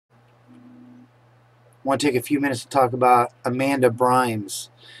want to take a few minutes to talk about Amanda Bynes.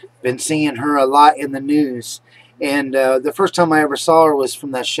 Been seeing her a lot in the news, and the first time I ever saw her was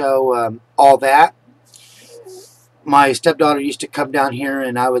from that show, All That. My stepdaughter used to come down here,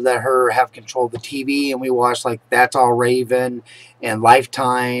 and I would let her have control of the TV, and we watched like That's All Raven and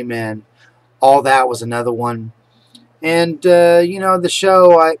Lifetime, and All That was another one. And the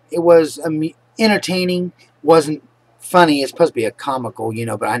show, it was entertaining, wasn't funny. It's supposed to be a comical,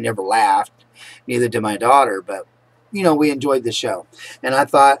 but I never laughed. Neither did my daughter, but we enjoyed the show, and I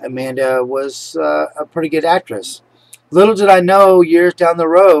thought Amanda was a pretty good actress. Little did I know, years down the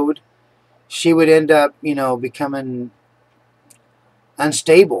road, she would end up, becoming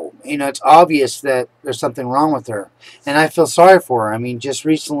unstable. It's obvious that there's something wrong with her, and I feel sorry for her. I mean, just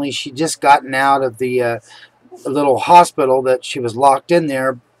recently, she just gotten out of the little hospital that she was locked in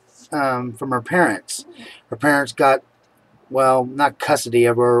there from her parents. Her parents got, well, not custody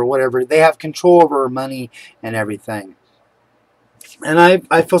of her or whatever. They have control over her money and everything. And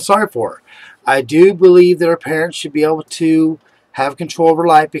I feel sorry for her. I do believe that her parents should be able to have control of her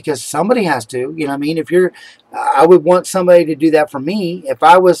life, because somebody has to. You know what I mean? I would want somebody to do that for me. If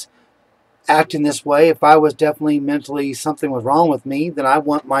I was acting this way, if I was definitely mentally, something was wrong with me, then I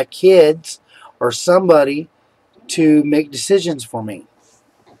want my kids or somebody to make decisions for me.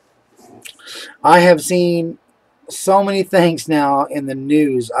 I have seen so many things now in the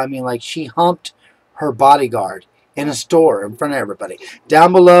news. I mean, like, she humped her bodyguard in a store in front of everybody.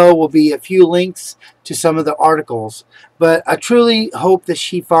 Down below will be a few links to some of the articles, but I truly hope that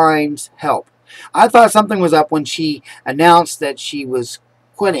she finds help. I thought something was up when she announced that she was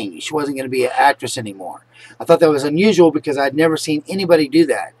quitting. She wasn't going to be an actress anymore. I thought that was unusual because I'd never seen anybody do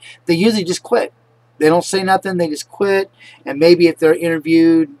that. They usually just quit. They don't say nothing. They just quit. And maybe if they're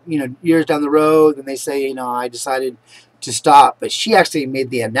interviewed, years down the road, then they say, I decided to stop. But she actually made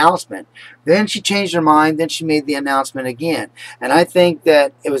the announcement. Then she changed her mind. Then she made the announcement again. And I think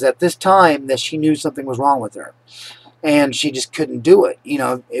that it was at this time that she knew something was wrong with her, and she just couldn't do it.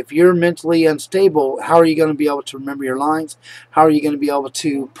 If you're mentally unstable, how are you going to be able to remember your lines? How are you going to be able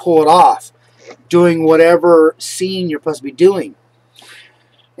to pull it off, doing whatever scene you're supposed to be doing?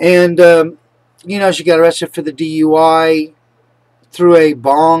 And she got arrested for the DUI, threw a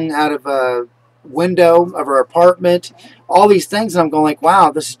bong out of a window of her apartment, all these things, and I'm going like,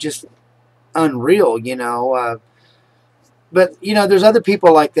 wow, this is just unreal, but there's other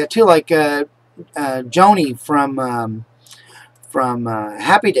people like that too, like Joni from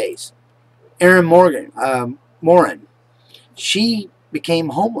Happy Days, Erin Morin. She became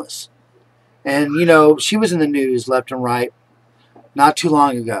homeless, and she was in the news left and right not too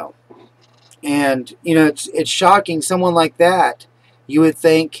long ago. And it's shocking. Someone like that, you would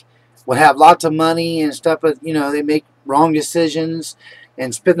think, would have lots of money and stuff, but they make wrong decisions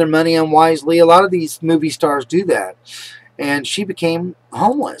and spend their money unwisely. A lot of these movie stars do that, and she became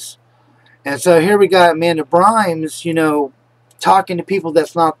homeless. And so here we got Amanda Bynes, talking to people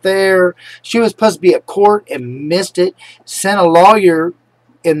that's not there. She was supposed to be at court and missed it. Sent a lawyer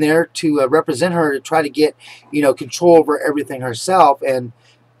in there to represent her, to try to get control over everything herself, and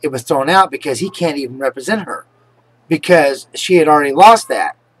it was thrown out because he can't even represent her, because she had already lost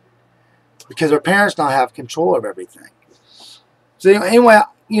that, because her parents now have control of everything. So anyway,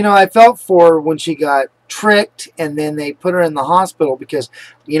 I felt for her when she got tricked, and then they put her in the hospital, because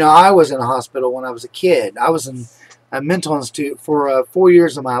I was in a hospital when I was a kid. I was in a mental institute for 4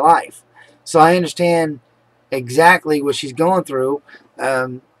 years of my life, so I understand exactly what she's going through.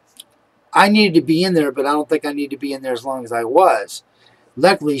 I needed to be in there, but I don't think I need to be in there as long as I was.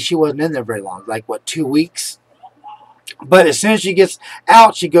 Luckily, she wasn't in there very long, like, 2 weeks? But as soon as she gets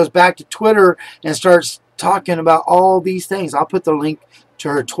out, she goes back to Twitter and starts talking about all these things. I'll put the link to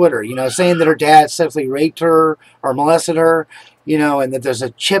her Twitter, saying that her dad sexually raped her or molested her, and that there's a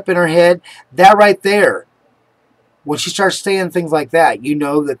chip in her head. That right there, when she starts saying things like that,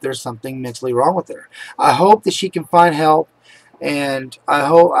 that there's something mentally wrong with her. I hope that she can find help, and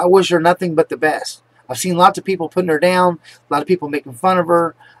I wish her nothing but the best. I've seen lots of people putting her down, a lot of people making fun of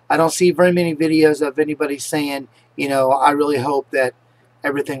her. I don't see very many videos of anybody saying, I really hope that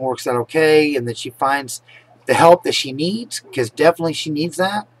everything works out okay, and that she finds the help that she needs, because definitely she needs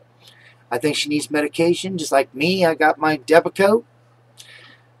that. I think she needs medication, just like me. I got my Depakote.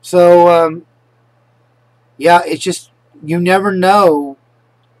 So, yeah, it's just, you never know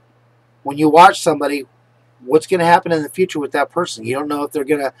when you watch somebody what's going to happen in the future with that person. You don't know if they're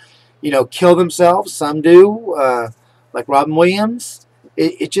going to kill themselves. Some do, like Robin Williams.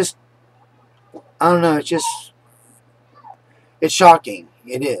 It just, I don't know, it's shocking.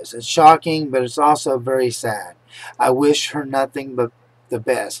 It is. It's shocking, but it's also very sad. I wish her nothing but the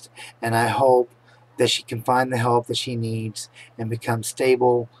best, and I hope that she can find the help that she needs and become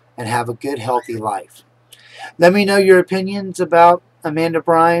stable and have a good, healthy life. Let me know your opinions about Amanda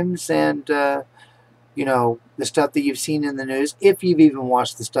Bynes and, the stuff that you've seen in the news, if you've even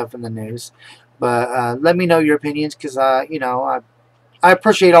watched the stuff in the news. But let me know your opinions because, I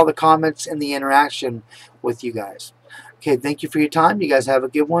appreciate all the comments and the interaction with you guys. Okay, thank you for your time. You guys have a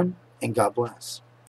good one, and God bless.